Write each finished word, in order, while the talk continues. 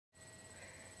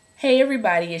Hey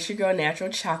everybody, it's your girl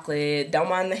Natural Chocolate. Don't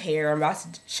mind the hair. I'm about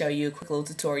to show you a quick little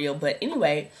tutorial. But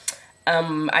anyway,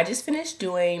 I just finished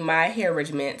doing my hair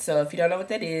regimen. So if you don't know what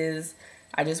that is,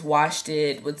 I just washed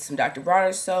it with some Dr.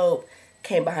 Bronner soap,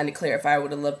 came behind the clarifier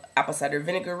with a little apple cider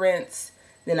vinegar rinse.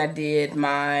 Then I did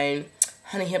my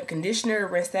honey hemp conditioner,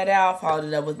 rinsed that out, followed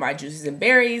it up with my juices and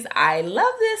berries. I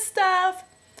love this stuff.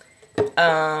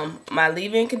 My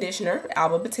leave-in conditioner,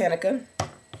 Alba Botanica.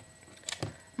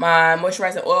 My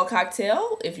moisturizing oil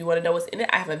cocktail, if you want to know what's in it,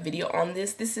 I have a video on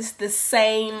this. This is the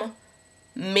same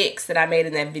mix that I made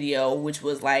in that video, which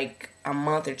was like a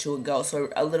month or two ago, so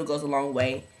a little goes a long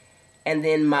way. And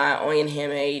then my onion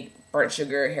handmade burnt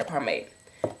sugar hair pomade.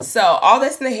 So all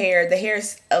that's in the hair. The hair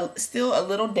is still a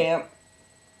little damp.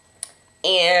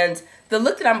 And the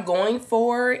look that I'm going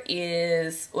for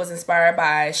was inspired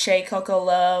by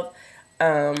SheaCocoaLuv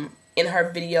in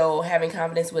her video, Having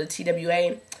Confidence with a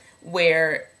TWA,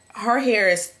 where her hair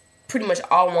is pretty much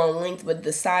all one length, but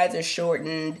the sides are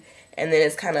shortened, and then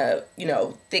it's kind of, you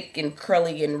know, thick and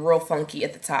curly and real funky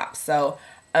at the top. So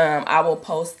I will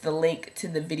post the link to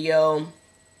the video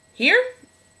here,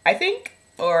 I think,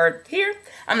 or here.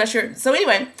 I'm not sure. So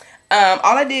anyway,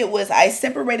 all I did was I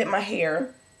separated my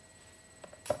hair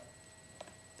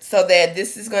so that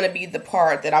this is going to be the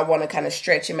part that I want to kind of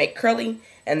stretch and make curly,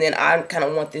 and then I kind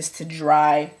of want this to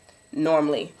dry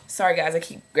normally. Sorry guys, I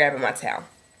keep grabbing my towel.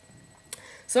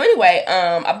 So anyway,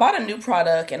 I bought a new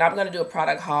product and I'm going to do a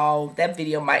product haul. That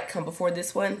video might come before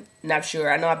this one. Not sure.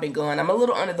 I know I've been gone. I'm a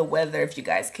little under the weather, if you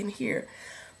guys can hear.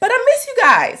 But I miss you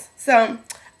guys. So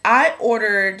I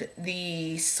ordered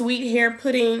the sweet hair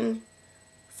pudding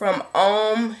from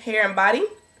Hair and Body.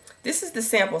 This is the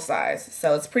sample size.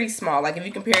 So it's pretty small. Like if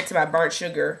you compare it to my burnt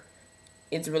sugar,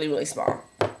 it's really, really small.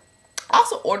 I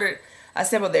also ordered a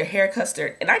sample of their hair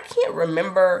custard, and I can't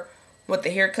remember what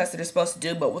the hair custard is supposed to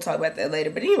do, but we'll talk about that later.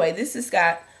 But anyway, this has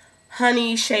got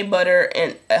honey, shea butter,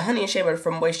 and shea butter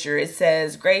for moisture. It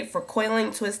says great for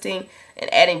coiling, twisting,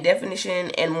 and adding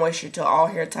definition and moisture to all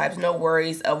hair types. No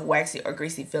worries of waxy or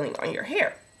greasy feeling on your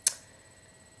hair.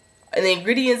 And the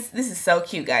ingredients, this is so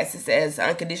cute, guys. It says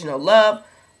unconditional love,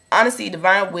 honesty,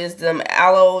 divine wisdom,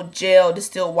 aloe gel,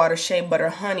 distilled water, shea butter,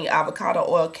 honey, avocado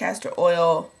oil, castor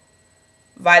oil,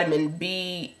 vitamin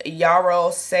B,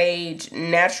 yarrow, sage,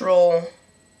 natural,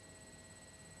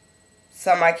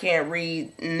 some I can't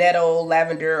read, nettle,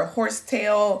 lavender,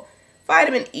 horsetail,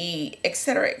 vitamin E,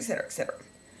 etc., etc., etc.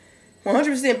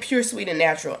 100% pure, sweet, and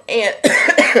natural. And,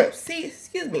 see,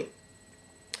 excuse me,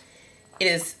 it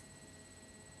is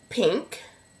pink.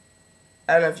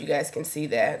 I don't know if you guys can see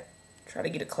that. Try to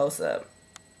get a close-up.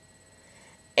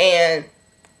 And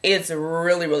it's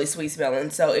really, really sweet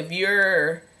smelling. So if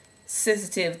you're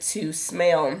sensitive to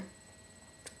smell,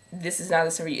 this is not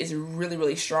the stuff for you. It's really,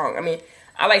 really strong. I mean,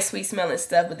 I like sweet smelling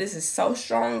stuff, but this is so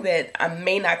strong that I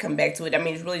may not come back to it. I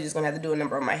mean, it's really just gonna have to do a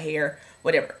number on my hair,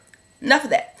 whatever. Enough of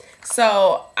that.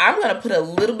 So I'm gonna put a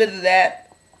little bit of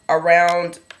that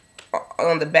around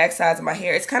on the back sides of my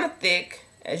hair. It's kind of thick,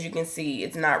 as you can see.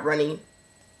 It's not runny.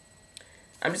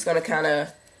 I'm just gonna kind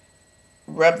of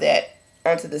rub that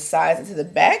onto the sides and to the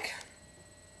back.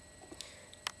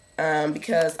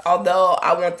 Because although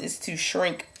I want this to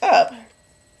shrink up,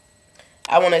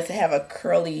 I want it to have a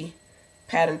curly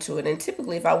pattern to it. And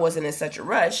typically, if I wasn't in such a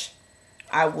rush,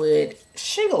 I would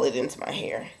shingle it into my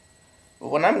hair. But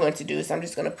what I'm going to do is I'm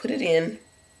just going to put it in,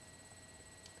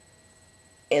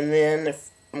 and then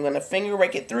I'm going to finger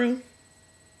rake it through.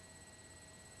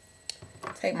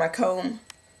 Take my comb,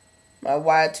 my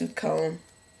wide tooth comb,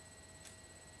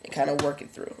 and kind of work it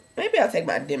through. Maybe I'll take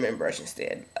my Denman brush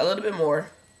instead. A little bit more.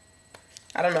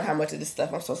 I don't know how much of this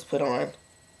stuff I'm supposed to put on.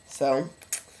 So,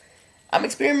 I'm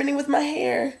experimenting with my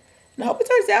hair. And I hope it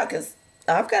turns out, because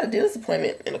I've got a dentist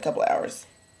appointment in a couple of hours.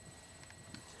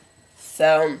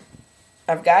 So,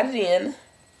 I've got it in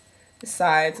the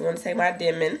sides. I'm going to take my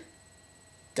Denman.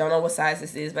 Don't know what size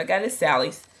this is, but I got it at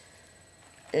Sally's.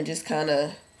 And just kind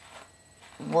of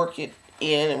work it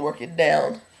in and work it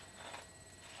down.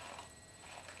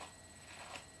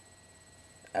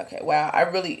 Okay, wow. I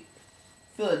really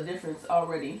feel a difference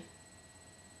already.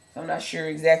 So I'm not sure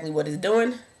exactly what it's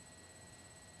doing.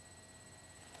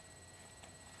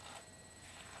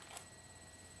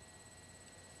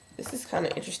 This is kind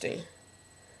of interesting.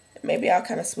 Maybe I'll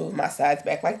kind of smooth my sides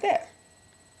back like that.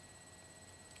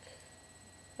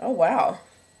 Oh, wow.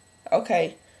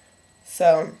 Okay.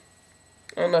 So,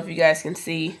 I don't know if you guys can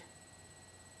see.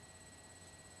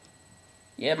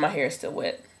 Yeah, my hair is still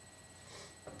wet.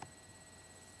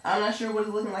 I'm not sure what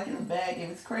it's looking like in the bag. If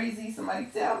it's crazy, somebody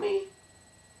tell me.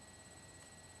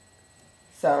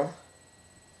 So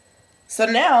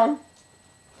now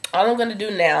all I'm going to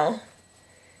do now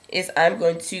is I'm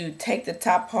going to take the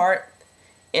top part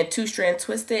and 2-strand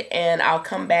twist it, and I'll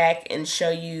come back and show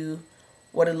you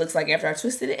what it looks like after I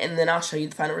twisted it, and then I'll show you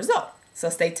the final result. So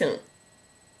stay tuned.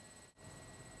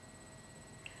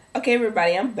 Okay,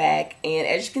 everybody, I'm back, and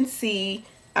as you can see,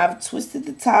 I've twisted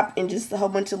the top in just a whole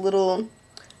bunch of little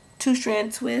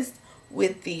 2-strand twists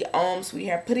with the sweet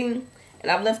hair pudding,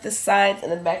 and I've left the sides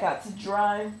and the back out to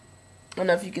dry. I don't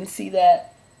know if you can see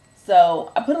that.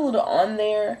 So I put a little on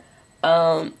there,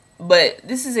 but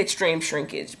this is extreme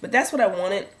shrinkage, but that's what I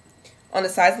wanted on the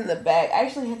sides and the back. I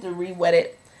actually had to re-wet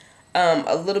it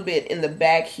a little bit in the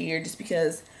back here, just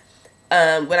because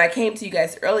when I came to you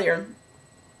guys earlier,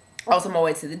 I was on my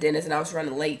way to the dentist and I was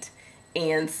running late,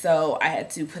 and so I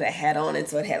had to put a hat on, and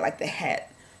so it had like the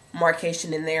hat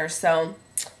marcation in there. So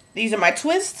these are my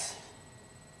twists,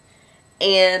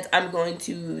 and I'm going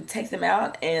to take them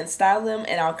out and style them,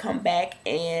 and I'll come back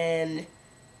and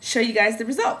show you guys the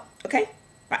result. Okay,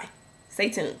 bye. Stay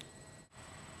tuned.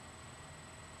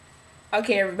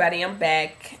 Okay, everybody, I'm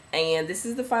back, and this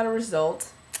is the final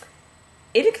result.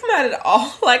 It didn't come out at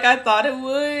all like I thought it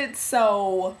would,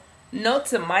 so note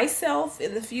to myself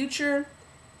in the future,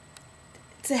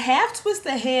 to half twist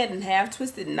the head and half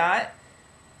twist it not,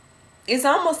 it's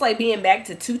almost like being back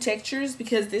to 2 textures,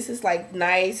 because this is like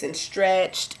nice and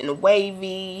stretched and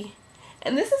wavy,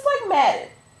 and this is like matted.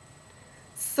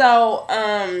 So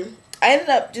I ended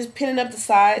up just pinning up the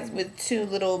sides with 2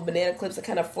 little banana clips. I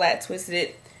kind of flat twisted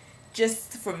it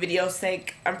just for video's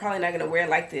sake. I'm probably not going to wear it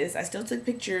like this. I still took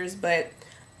pictures, but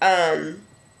I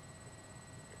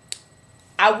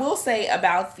will say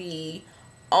about the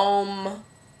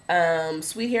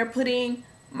sweet hair pudding,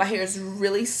 my hair is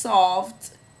really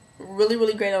soft,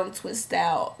 really great on twist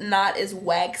out, not as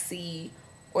waxy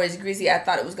or as greasy I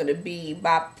thought it was going to be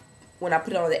when I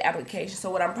put it on the application. So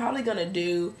what I'm probably going to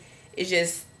do is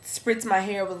just spritz my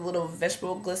hair with a little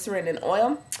vegetable glycerin and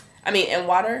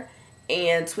water,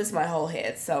 and twist my whole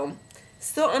head. So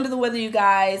still under the weather, you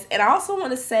guys. And I also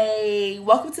want to say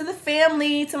welcome to the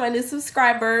family, to my new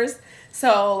subscribers.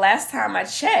 So last time I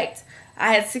checked,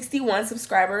 I had 61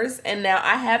 subscribers, and now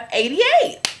I have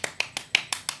 88.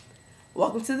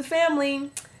 Welcome to the family.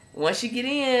 Once you get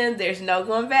in, there's no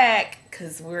going back,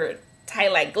 because we're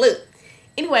tight like glue.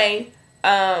 Anyway,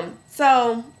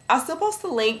 so I'll still post the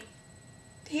link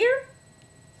here,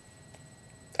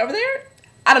 over there,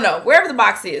 I don't know, wherever the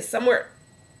box is, somewhere,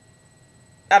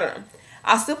 I don't know.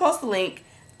 I'll still post the link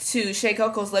to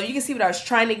SheaCocoaLuv. You can see what I was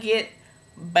trying to get,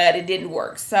 but it didn't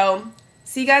work. So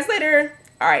see you guys later.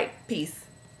 All right, peace.